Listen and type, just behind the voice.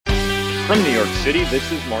From New York City,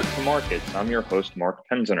 this is Mark to Markets. I'm your host, Mark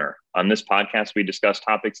Penziner. On this podcast, we discuss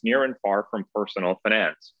topics near and far from personal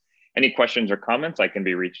finance. Any questions or comments, I can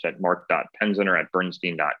be reached at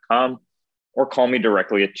mark.penziner@bernstein.com or call me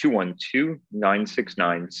directly at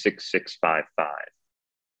 212-969-6655.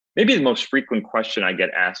 Maybe the most frequent question I get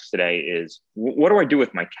asked today is, what do I do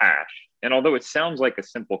with my cash? And although it sounds like a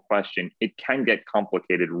simple question, it can get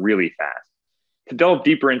complicated really fast. To delve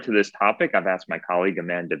deeper into this topic, I've asked my colleague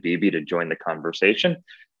Amanda Beebe to join the conversation.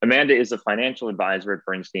 Amanda is a financial advisor at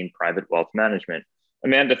Bernstein Private Wealth Management.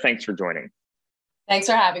 Amanda, thanks for joining. Thanks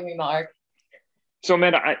for having me, Mark. So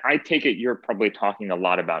Amanda, I take it you're probably talking a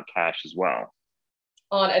lot about cash as well.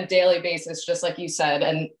 On a daily basis, just like you said.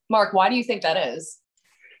 And Mark, why do you think that is?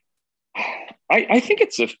 I think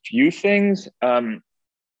it's a few things.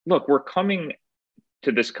 Look, we're coming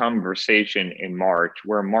to this conversation in March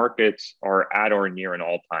where markets are at or near an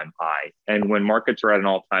all-time high. And when markets are at an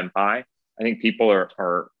all-time high, I think people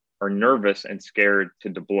are nervous and scared to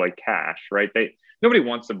deploy cash, right? Nobody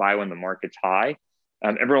wants to buy when the market's high.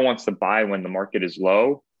 Everyone wants to buy when the market is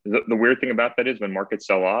low. The weird thing about that is when markets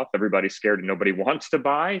sell off, everybody's scared and nobody wants to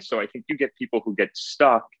buy. So I think you get people who get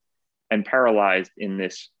stuck and paralyzed in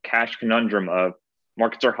this cash conundrum of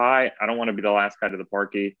markets are high. I don't want to be the last guy to the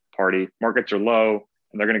party. Markets are low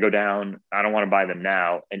and they're going to go down. I don't want to buy them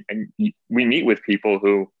now. And we meet with people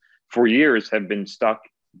who for years have been stuck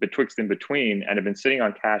betwixt and between and have been sitting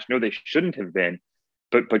on cash. No, they shouldn't have been,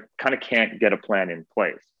 but kind of can't get a plan in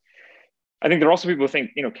place. I think there are also people who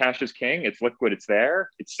think, cash is king. It's liquid. It's there.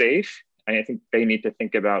 It's safe. And I think they need to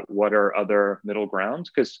think about what are other middle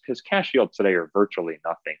grounds because cash yields today are virtually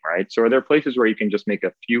nothing, right? So are there places where you can just make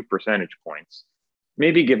a few percentage points,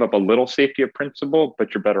 maybe give up a little safety of principal,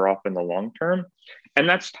 but you're better off in the long term? And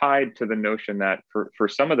that's tied to the notion that for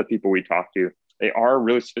some of the people we talk to, they are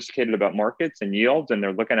really sophisticated about markets and yields, and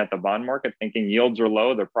they're looking at the bond market thinking yields are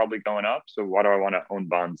low, they're probably going up. So why do I want to own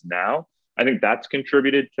bonds now? I think that's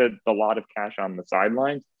contributed to a lot of cash on the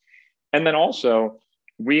sidelines. And then also,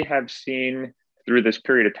 we have seen through this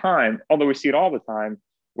period of time, although we see it all the time,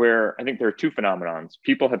 where I think there are two phenomenons.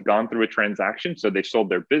 People have gone through a transaction, so they sold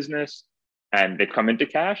their business and they've come into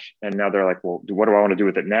cash. And now they're like, well, what do I want to do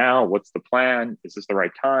with it now? What's the plan? Is this the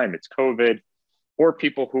right time? It's COVID. Or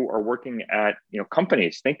people who are working at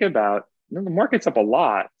companies. Think about, the market's up a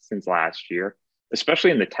lot since last year,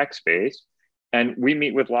 especially in the tech space. And we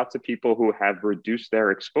meet with lots of people who have reduced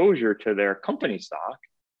their exposure to their company stock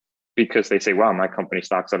because they say, wow, my company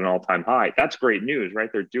stock's at an all-time high. That's great news, right?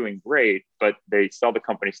 They're doing great, but they sell the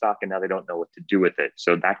company stock and now they don't know what to do with it.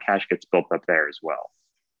 So that cash gets built up there as well.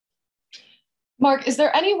 Mark, is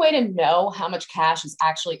there any way to know how much cash is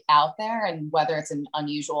actually out there and whether it's an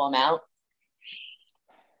unusual amount?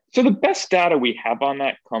 So the best data we have on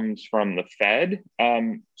that comes from the Fed.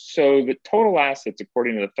 So the total assets,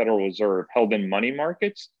 according to the Federal Reserve, held in money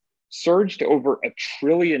markets surged over $1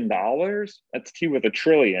 trillion. That's T with a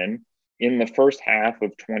trillion in the first half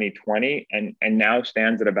of 2020 and now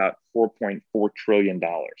stands at about $4.4 trillion.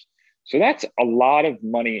 So that's a lot of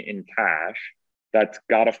money in cash that's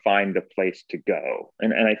got to find a place to go.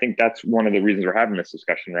 And I think that's one of the reasons we're having this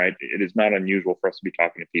discussion, right? It is not unusual for us to be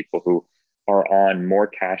talking to people who are on more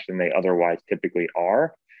cash than they otherwise typically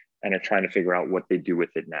are and are trying to figure out what they do with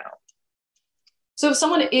it now. So if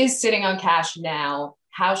someone is sitting on cash now,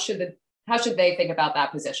 how should they think about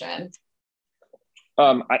that position?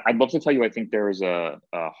 I'd love to tell you, I think there is a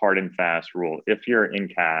hard and fast rule. If you're in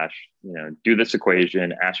cash, do this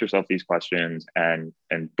equation, ask yourself these questions, and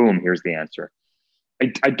boom, here's the answer.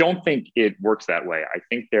 I don't think it works that way. I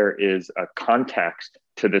think there is a context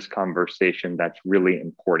to this conversation that's really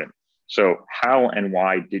important. So how and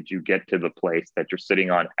why did you get to the place that you're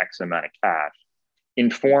sitting on X amount of cash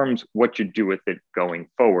informs what you do with it going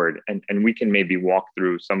forward. And we can maybe walk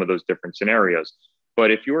through some of those different scenarios.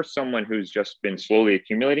 But if you're someone who's just been slowly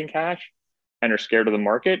accumulating cash and are scared of the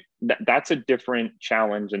market, that's a different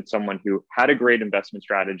challenge than someone who had a great investment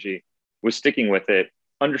strategy, was sticking with it,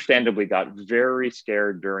 understandably got very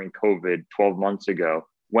scared during COVID 12 months ago,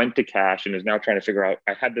 went to cash and is now trying to figure out,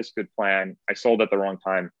 I had this good plan, I sold at the wrong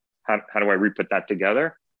time. How do I re-put that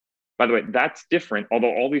together? By the way, that's different,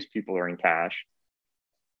 although all these people are in cash,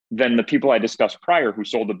 than the people I discussed prior who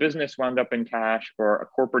sold a business, wound up in cash, or a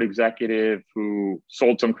corporate executive who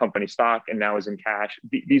sold some company stock and now is in cash.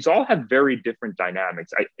 These all have very different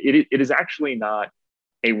dynamics. It is actually not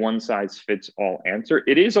a one-size-fits-all answer.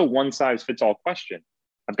 It is a one-size-fits-all question.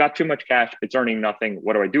 I've got too much cash, it's earning nothing.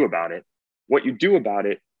 What do I do about it? What you do about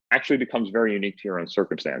it actually becomes very unique to your own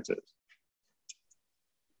circumstances.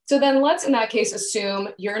 So then let's, in that case, assume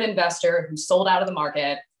you're an investor who sold out of the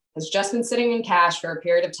market has just been sitting in cash for a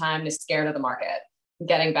period of time and is scared of the market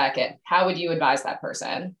getting back in? How would you advise that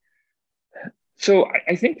person? So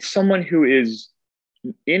I think someone who is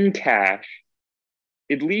in cash,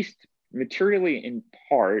 at least materially in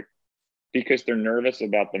part, because they're nervous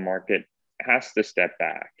about the market, has to step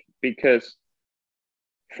back. Because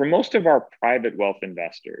for most of our private wealth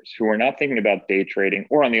investors who are not thinking about day trading,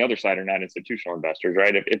 or on the other side are not institutional investors,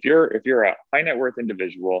 right? If you're a high net worth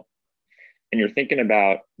individual and you're thinking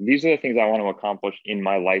about, these are the things I want to accomplish in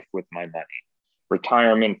my life with my money: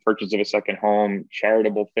 retirement, purchase of a second home,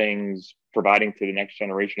 charitable things, providing to the next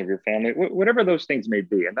generation of your family, whatever those things may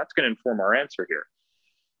be. And that's going to inform our answer here.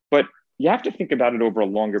 But you have to think about it over a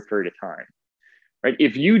longer period of time, right?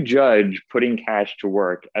 If you judge putting cash to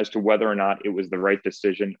work as to whether or not it was the right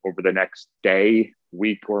decision over the next day,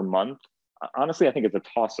 week, or month, honestly, I think it's a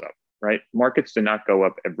toss-up, right? Markets do not go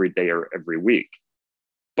up every day or every week.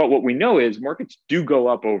 But what we know is markets do go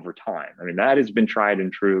up over time. I mean, that has been tried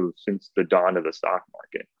and true since the dawn of the stock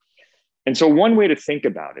market. And so one way to think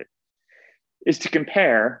about it is to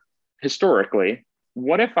compare historically,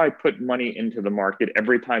 what if I put money into the market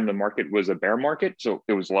every time the market was a bear market? So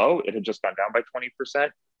it was low, it had just gone down by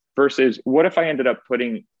 20%, versus what if I ended up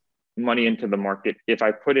putting money into the market if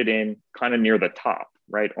I put it in kind of near the top,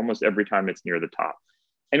 right? Almost every time it's near the top.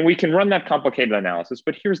 And we can run that complicated analysis,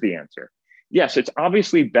 but here's the answer. Yes, it's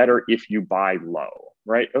obviously better if you buy low,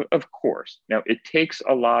 right? Of course. Now, it takes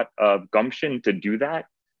a lot of gumption to do that.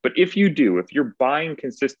 But if you do, if you're buying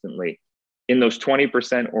consistently in those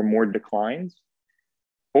 20% or more declines,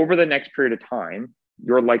 over the next period of time,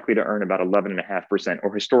 you're likely to earn about 11.5%,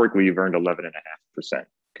 or historically, you've earned 11.5%.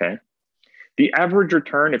 Okay. The average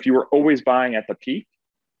return, if you were always buying at the peak,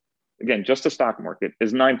 again, just the stock market,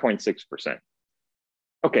 is 9.6%.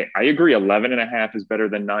 Okay, I agree, 11.5 is better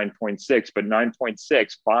than 9.6, but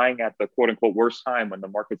 9.6 buying at the quote unquote worst time when the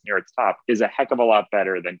market's near its top is a heck of a lot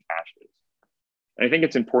better than cash is. And I think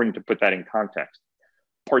it's important to put that in context.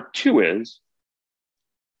 Part two is,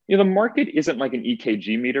 the market isn't like an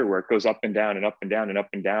EKG meter where it goes up and down and up and down and up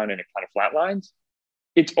and down and it kind of flatlines.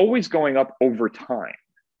 It's always going up over time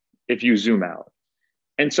if you zoom out.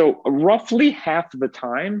 And so roughly half the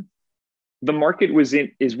time, the market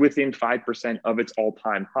is within 5% of its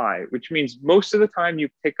all-time high, which means most of the time you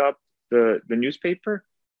pick up the newspaper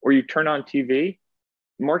or you turn on TV,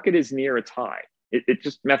 market is near its high. It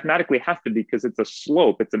just mathematically has to be, because it's a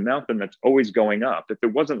slope. It's a mountain that's always going up. If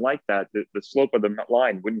it wasn't like that, the slope of the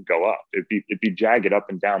line wouldn't go up. It'd be jagged up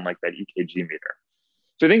and down like that EKG meter.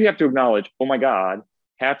 So I think you have to acknowledge, oh my God,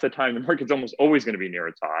 half the time the market's almost always going to be near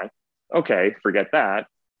its high. Okay, forget that.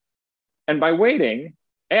 And by waiting,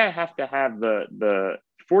 A, I have to have the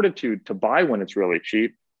fortitude to buy when it's really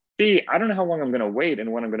cheap. B, I don't know how long I'm going to wait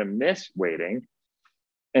and when I'm going to miss waiting.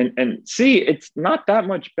 And C, it's not that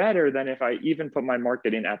much better than if I even put my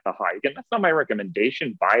market in at the high. Again, that's not my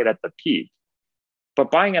recommendation. Buy it at the peak.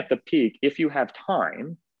 But buying at the peak, if you have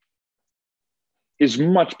time, is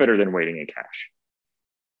much better than waiting in cash.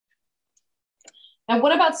 And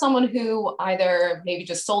what about someone who either maybe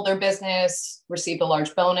just sold their business, received a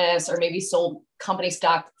large bonus, or maybe sold company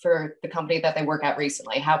stock for the company that they work at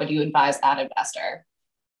recently? How would you advise that investor?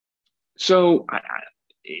 So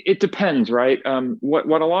it depends, right?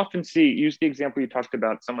 What I'll often see, use the example you talked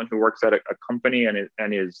about, someone who works at a company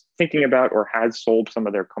and is thinking about or has sold some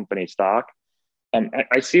of their company stock.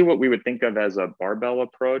 I see what we would think of as a barbell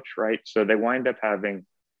approach, right? So they wind up having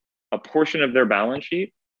a portion of their balance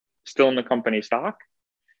sheet still in the company stock,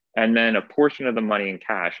 and then a portion of the money in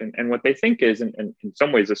cash. And what they think is, and in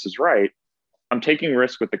some ways this is right, I'm taking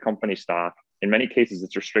risk with the company stock. In many cases,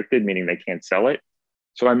 it's restricted, meaning they can't sell it.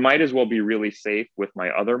 So I might as well be really safe with my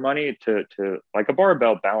other money to like a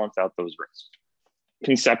barbell, balance out those risks.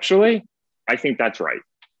 Conceptually, I think that's right.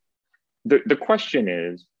 The question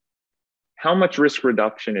is, how much risk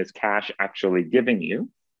reduction is cash actually giving you?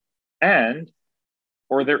 And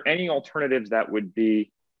are there any alternatives that would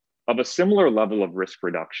be of a similar level of risk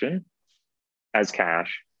reduction as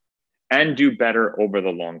cash and do better over the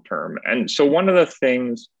long term? And so one of the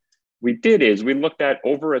things we did is we looked at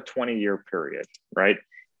over a 20-year period, right?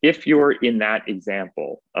 If you're in that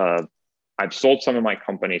example of, I've sold some of my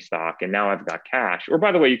company stock and now I've got cash, or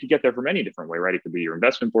by the way, you could get there from any different way, right? It could be your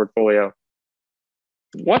investment portfolio.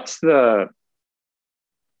 What's the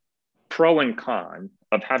pro and con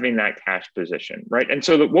of having that cash position, right? And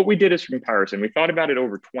so what we did is comparison. We thought about it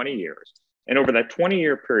over 20 years. And over that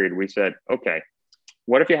 20-year period, we said, okay,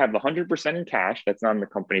 what if you have 100% in cash that's not in the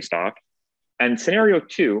company stock? And scenario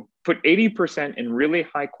two, put 80% in really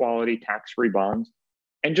high quality tax-free bonds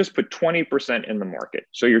and just put 20% in the market.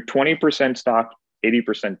 So your 20% stock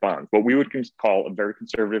 80% bonds, what we would call a very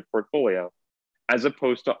conservative portfolio, as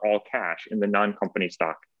opposed to all cash in the non-company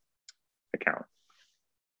stock account.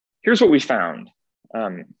 Here's what we found.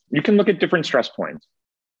 You can look at different stress points.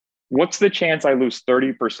 What's the chance I lose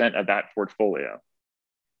 30% of that portfolio?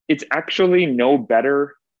 It's actually no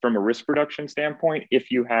better from a risk reduction standpoint if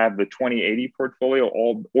you have the 20/80 portfolio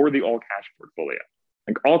or the all cash portfolio.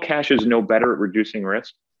 Like all cash is no better at reducing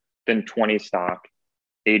risk than 20 stock,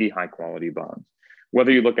 80 high quality bonds.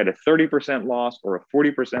 Whether you look at a 30% loss or a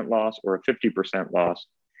 40% loss or a 50% loss,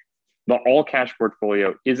 the all cash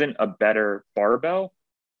portfolio isn't a better barbell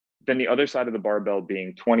than the other side of the barbell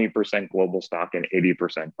being 20% global stock and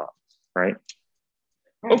 80% bonds, right?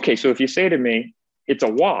 Okay, so if you say to me, it's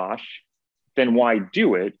a wash, then why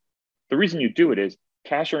do it? The reason you do it is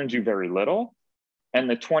cash earns you very little, and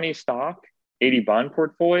the 20 stock, 80 bond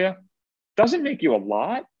portfolio doesn't make you a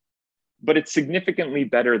lot, but it's significantly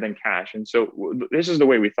better than cash. And so this is the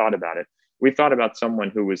way we thought about it. We thought about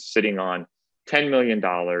someone who was sitting on $10 million,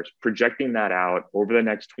 projecting that out over the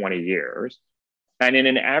next 20 years. And in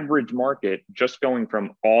an average market, just going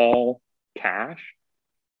from all cash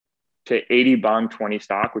to 80 bond, 20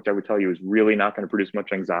 stock, which I would tell you is really not going to produce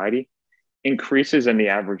much anxiety, increases in the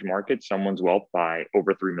average market someone's wealth by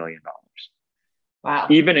over $3 million. Wow.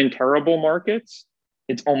 Even in terrible markets,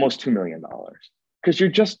 it's almost $2 million because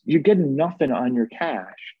you're getting nothing on your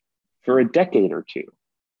cash for a decade or two,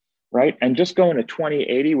 right? And just going to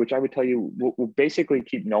 20/80, which I would tell you will basically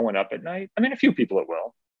keep no one up at night. I mean, a few people it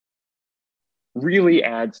will. Really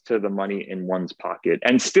adds to the money in one's pocket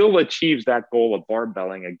and still achieves that goal of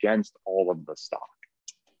barbelling against all of the stock.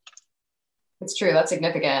 It's true. That's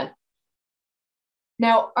significant.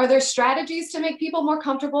 Now, are there strategies to make people more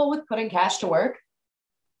comfortable with putting cash to work?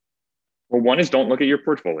 Well, one is don't look at your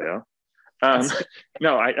portfolio.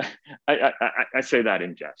 No, I say that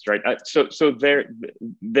in jest, right? So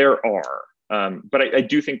there are, but I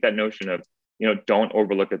do think that notion of, don't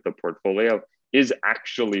overlook at the portfolio is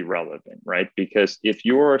actually relevant, right? Because if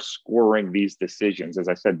you're scoring these decisions, as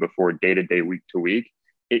I said before, day to day, week to week,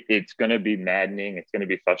 it's going to be maddening. It's going to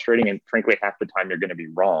be frustrating. And frankly, half the time you're going to be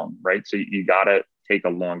wrong, right? So you got to take a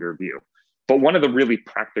longer view. But one of the really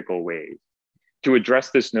practical ways to address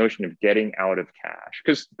this notion of getting out of cash,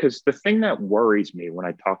 because the thing that worries me when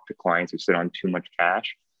I talk to clients who sit on too much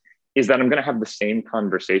cash is that I'm going to have the same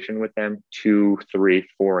conversation with them 2, 3,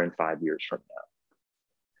 4, and 5 years from now.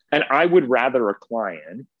 And I would rather a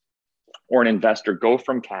client or an investor go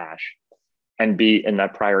from cash and be, in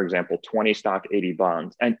that prior example, 20 stock, 80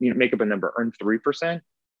 bonds, and make up a number, earn 3%,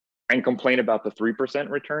 and complain about the 3%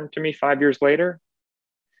 return to me 5 years later,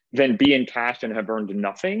 than be in cash and have earned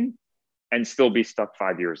nothing and still be stuck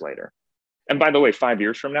 5 years later. And by the way, 5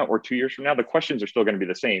 years from now or 2 years from now, the questions are still going to be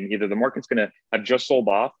the same. Either the market's going to have just sold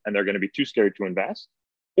off and they're going to be too scared to invest,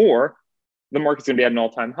 or the market's going to be at an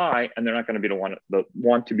all-time high and they're not going to be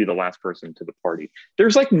want to be the last person to the party.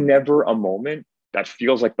 There's like never a moment that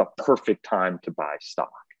feels like the perfect time to buy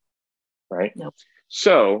stock, right? Nope.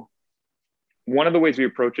 So one of the ways we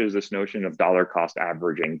approach it is this notion of dollar cost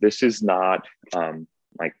averaging. This is not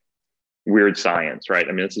like weird science, right?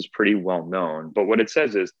 I mean, this is pretty well known, but what it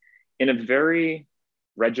says is, in a very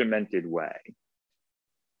regimented way,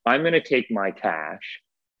 I'm going to take my cash,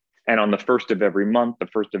 and on the first of every month, the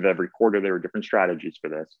first of every quarter, there are different strategies for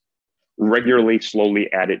this, regularly,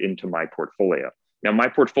 slowly add it into my portfolio. Now, my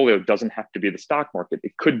portfolio doesn't have to be the stock market.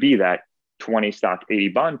 It could be that 20 stock, 80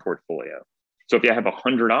 bond portfolio. So if you have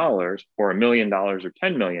 $100 or $1 million or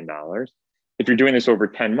 $10 million, if you're doing this over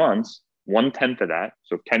 10 months, 1/10 of that,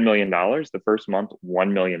 so $10 million, the first month,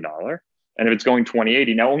 $1 million. And if it's going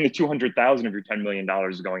 20/80, now only 200,000 of your $10 million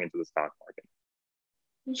is going into the stock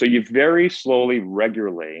market. So you very slowly,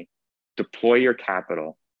 regularly deploy your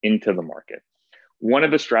capital into the market. One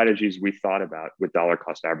of the strategies we thought about with dollar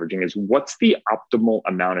cost averaging is, what's the optimal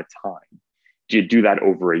amount of time? Do you do that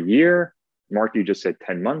over a year? Mark, you just said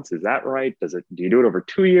 10 months. Is that right? Do you do it over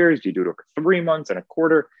 2 years? Do you do it over 3 months and a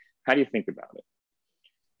quarter? How do you think about it?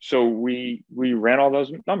 So we ran all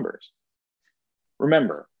those numbers.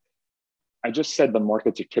 Remember, I just said the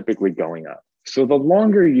markets are typically going up. So the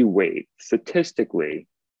longer you wait, statistically,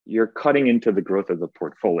 you're cutting into the growth of the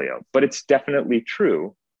portfolio. But it's definitely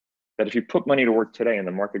true that if you put money to work today and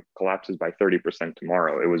the market collapses by 30%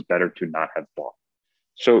 tomorrow, it was better to not have bought.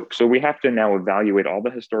 So we have to now evaluate all the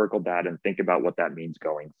historical data and think about what that means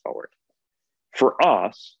going forward. For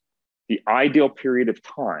us, the ideal period of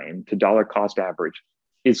time to dollar cost average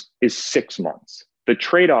is 6 months. The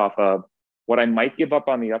trade-off of what I might give up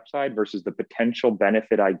on the upside versus the potential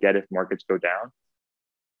benefit I get if markets go down,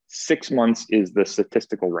 6 months is the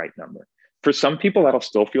statistical right number. For some people, that'll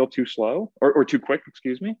still feel too slow or too quick,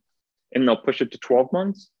 excuse me, and they'll push it to 12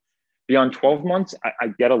 months. Beyond 12 months, I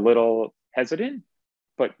get a little hesitant,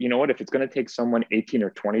 but you know what? If it's going to take someone 18 or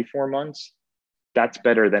 24 months, that's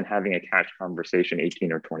better than having a cash conversation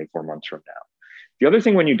 18 or 24 months from now. The other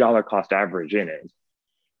thing when you dollar cost average in is,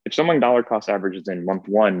 if someone dollar cost averages in month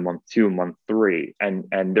 1, month 2, month 3, and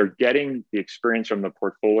they're getting the experience from the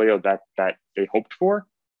portfolio that they hoped for,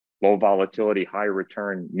 low volatility, high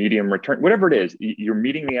return, medium return, whatever it is, you're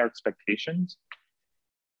meeting the expectations,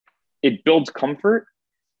 it builds comfort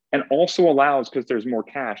and also allows, because there's more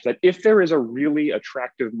cash, that if there is a really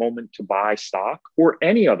attractive moment to buy stock or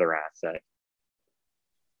any other asset,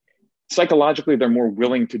 psychologically, they're more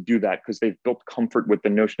willing to do that because they've built comfort with the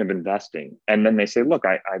notion of investing. And then they say, look,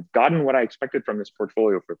 I've gotten what I expected from this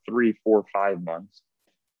portfolio for 3, 4, 5 months.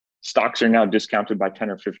 Stocks are now discounted by 10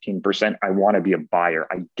 or 15%. I want to be a buyer.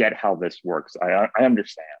 I get how this works. I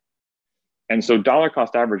understand. And so dollar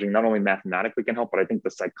cost averaging not only mathematically can help, but I think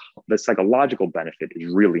the psychological benefit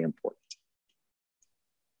is really important.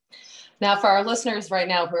 Now, for our listeners right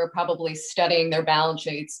now who are probably studying their balance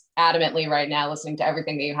sheets adamantly right now, listening to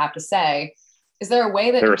everything that you have to say, is there a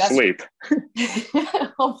way that they're asleep?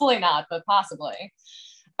 Hopefully not, but possibly.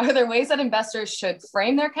 Are there ways that investors should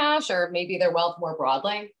frame their cash or maybe their wealth more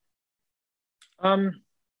broadly? I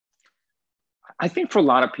think for a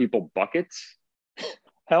lot of people, buckets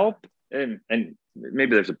help, and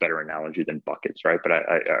maybe there's a better analogy than buckets, right? But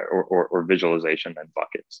or visualization than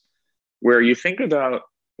buckets, where you think about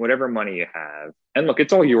whatever money you have, and look,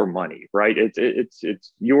 it's all your money, right?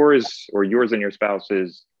 It's yours or yours and your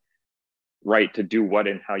spouse's right to do what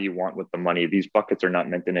and how you want with the money. These buckets are not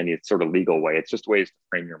meant in any sort of legal way. It's just ways to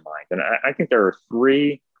frame your mind. And I think there are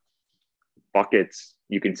 3 buckets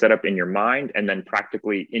you can set up in your mind and then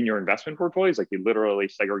practically in your investment portfolios. Like, you literally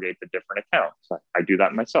segregate the different accounts. I do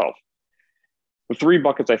that myself. The 3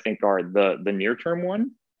 buckets I think are the near-term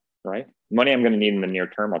one, right? Money I'm going to need in the near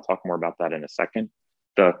term. I'll talk more about that in a second.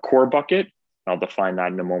 The core bucket, I'll define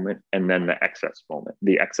that in a moment, and then the excess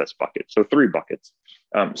bucket. So 3 buckets.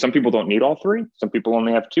 Some people don't need all 3. Some people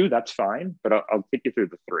only have 2. That's fine, but I'll take you through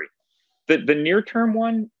the 3. The near-term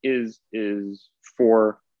one is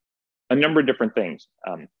for a number of different things.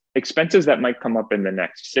 Expenses that might come up in the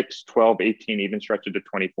next 6, 12, 18, even stretch into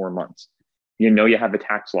 24 months. You know you have a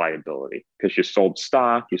tax liability because you sold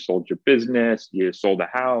stock, you sold your business, you sold a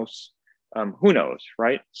house. Who knows,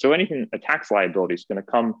 right? So anything, a tax liability is going to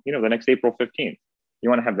come, the next April 15th. You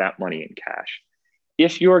want to have that money in cash.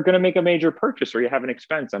 If you're going to make a major purchase or you have an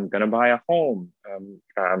expense, I'm going to buy a home,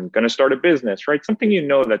 I'm going to start a business, right? Something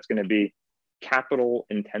that's going to be capital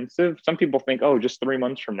intensive. Some people think, oh, just 3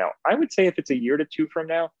 months from now. I would say if it's a year to 2 from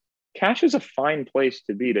now, cash is a fine place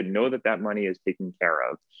to be, to know that money is taken care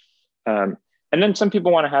of. And then some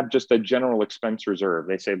people want to have just a general expense reserve.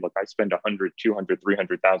 They say, look, I spend $100,000, $200,000,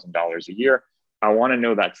 $300,000 a year. I want to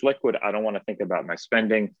know that's liquid. I don't want to think about my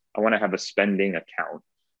spending. I want to have a spending account,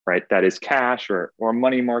 right? That is cash or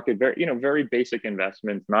money market, very basic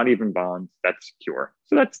investments, not even bonds, that's secure.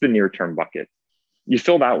 So that's the near-term bucket. You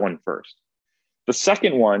fill that one first. The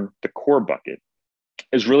second one, the core bucket,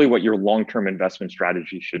 is really what your long-term investment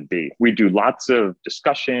strategy should be. We do lots of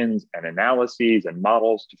discussions and analyses and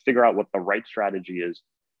models to figure out what the right strategy is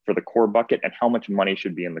for the core bucket and how much money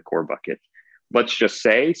should be in the core bucket. Let's just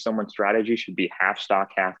say someone's strategy should be half stock,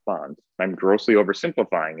 half bonds. I'm grossly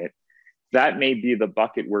oversimplifying it. That may be the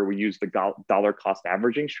bucket where we use the dollar cost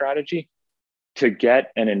averaging strategy to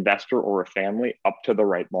get an investor or a family up to the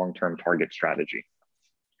right long-term target strategy.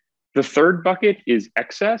 The third bucket is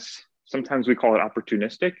excess. Sometimes we call it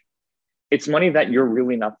opportunistic. It's money that you're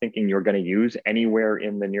really not thinking you're going to use anywhere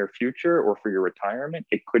in the near future or for your retirement.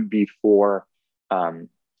 It could be for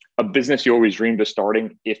a business you always dreamed of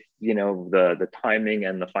starting if the timing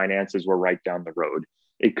and the finances were right down the road.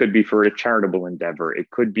 It could be for a charitable endeavor. It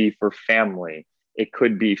could be for family. It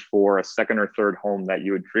could be for a second or third home that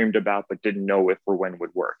you had dreamed about but didn't know if or when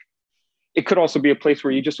would work. It could also be a place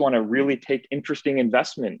where you just want to really take interesting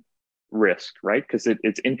investment risk, right? Because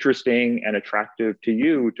it's interesting and attractive to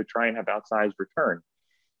you to try and have outsized return.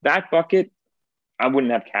 That bucket, I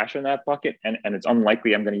wouldn't have cash in that bucket. And it's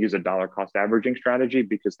unlikely I'm going to use a dollar cost averaging strategy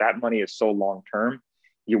because that money is so long-term.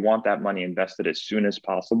 You want that money invested as soon as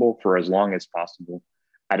possible for as long as possible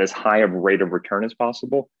at as high of a rate of return as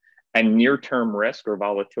possible. And near-term risk or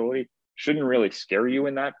volatility shouldn't really scare you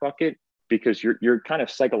in that bucket because you're kind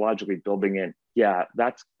of psychologically building in, yeah,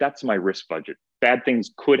 that's my risk budget. Bad things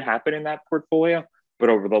could happen in that portfolio, but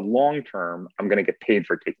over the long term, I'm going to get paid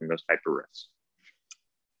for taking those type of risks.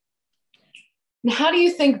 How do you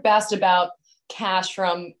think best about cash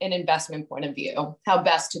from an investment point of view? How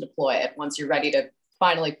best to deploy it once you're ready to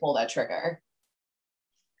finally pull that trigger?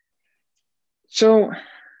 So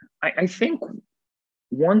I think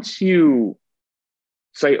once you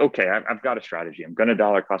say, okay, I've got a strategy. I'm going to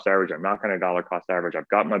dollar cost average. I'm not going to dollar cost average. I've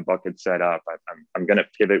got my bucket set up. I'm going to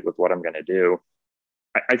pivot with what I'm going to do.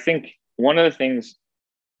 I think one of the things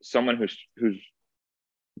someone who's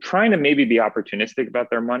trying to maybe be opportunistic about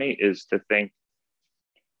their money is to think,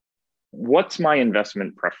 what's my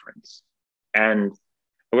investment preference? And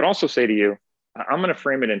I would also say to you, I'm going to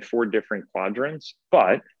frame it in 4 different quadrants,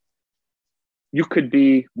 but you could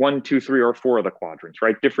be 1, 2, 3, or 4 of the quadrants,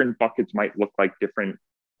 right? Different buckets might look like different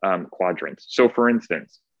quadrants. So for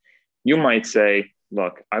instance, you might say,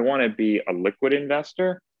 look, I want to be a liquid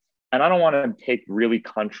investor and I don't want to take really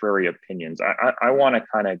contrary opinions. I want to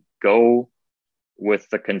kind of go with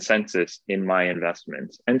the consensus in my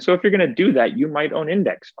investments. And so if you're going to do that, you might own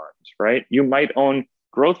index funds, right? You might own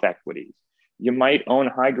growth equities. You might own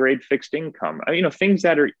high grade fixed income, things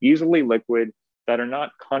that are easily liquid, that are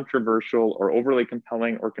not controversial or overly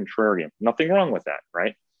compelling or contrarian. Nothing wrong with that,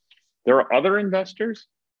 right? There are other investors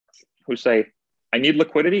who say, I need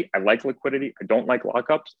liquidity. I like liquidity. I don't like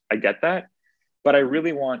lockups. I get that. But I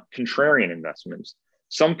really want contrarian investments.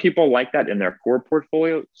 Some people like that in their core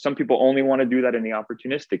portfolio. Some people only want to do that in the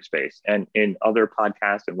opportunistic space. And in other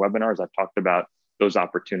podcasts and webinars, I've talked about those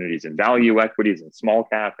opportunities in value equities and small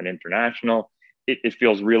cap and international. It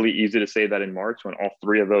feels really easy to say that in March when all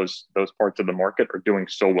 3 of those parts of the market are doing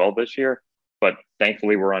so well this year. But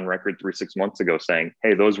thankfully, we're on record 3-6 months ago saying,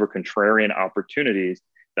 hey, those were contrarian opportunities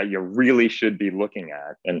that you really should be looking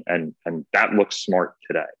at. And that looks smart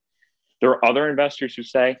today. There are other investors who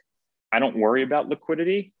say, I don't worry about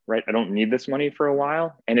liquidity, right? I don't need this money for a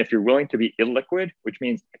while. And if you're willing to be illiquid, which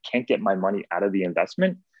means I can't get my money out of the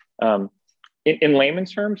investment, in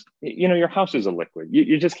layman's terms, your house is illiquid.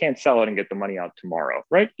 You just can't sell it and get the money out tomorrow,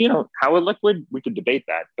 right? How illiquid, we could debate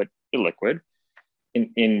that, but illiquid.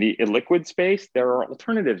 In the illiquid space, there are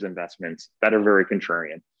alternatives investments that are very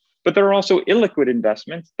contrarian, but there are also illiquid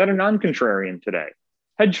investments that are non-contrarian today.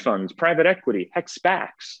 Hedge funds, private equity, heck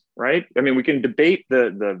SPACs, right? I mean, we can debate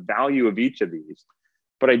the value of each of these,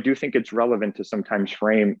 but I do think it's relevant to sometimes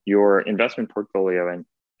frame your investment portfolio and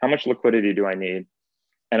how much liquidity do I need?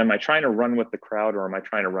 And am I trying to run with the crowd or am I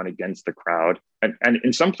trying to run against the crowd? And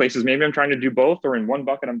in some places, maybe I'm trying to do both, or in one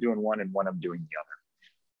bucket, I'm doing one and one I'm doing the other.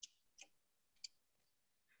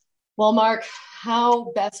 Well, Mark,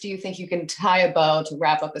 how best do you think you can tie a bow to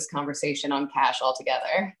wrap up this conversation on cash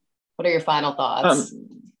altogether? What are your final thoughts?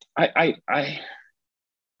 I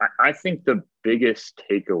think the biggest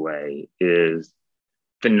takeaway is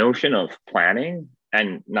the notion of planning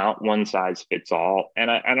and not one size fits all. And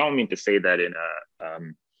I don't mean to say that in a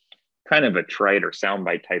kind of a trite or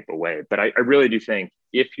soundbite type of way, but I really do think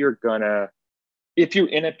if you're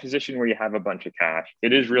in a position where you have a bunch of cash,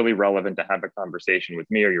 it is really relevant to have a conversation with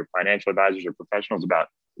me or your financial advisors or professionals about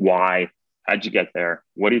why, how'd you get there?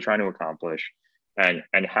 What are you trying to accomplish? And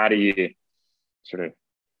how do you sort of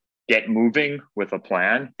get moving with a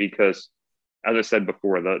plan? Because as I said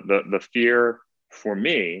before, the fear for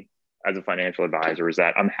me as a financial advisor is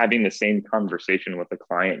that I'm having the same conversation with the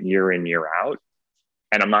client year in, year out,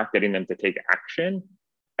 and I'm not getting them to take action.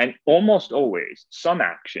 And almost always some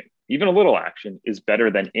action, even a little action, is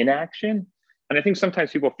better than inaction. And I think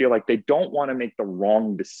sometimes people feel like they don't want to make the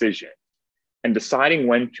wrong decision. And deciding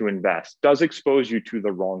when to invest does expose you to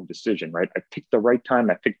the wrong decision, right? I picked the right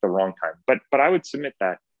time, I picked the wrong time. But I would submit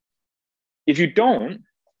that if you don't,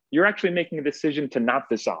 you're actually making a decision to not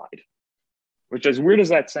decide, which, as weird as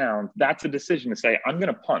that sounds, that's a decision to say, I'm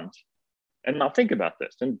going to punt and I'll think about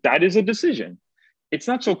this. And that is a decision. It's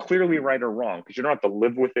not so clearly right or wrong because you don't have to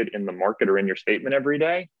live with it in the market or in your statement every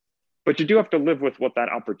day. But you do have to live with what that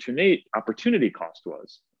opportunity cost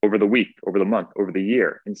was over the week, over the month, over the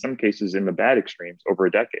year, in some cases in the bad extremes, over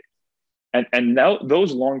a decade. And now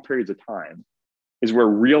those long periods of time is where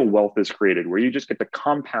real wealth is created, where you just get to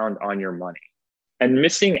compound on your money. And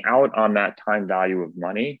missing out on that time value of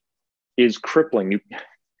money is crippling.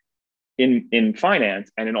 In finance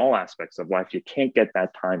and in all aspects of life, you can't get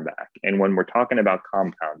that time back. And when we're talking about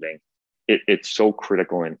compounding, it's so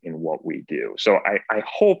critical in what we do. So I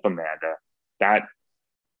hope, Amanda, that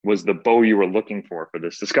was the bow you were looking for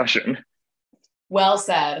this discussion. Well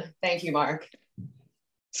said. Thank you, Mark.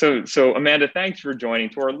 So Amanda, thanks for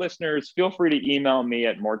joining. To our listeners, feel free to email me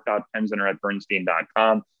at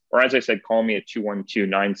mark.penziner@bernstein.com. Or as I said, call me at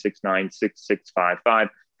 212-969-6655.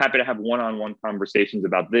 Happy to have one-on-one conversations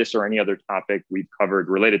about this or any other topic we've covered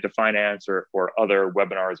related to finance or other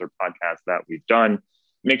webinars or podcasts that we've done.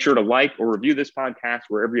 Make sure to like or review this podcast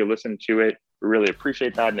wherever you listen to it. We really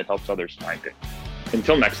appreciate that, and it helps others find it.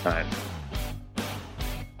 Until next time.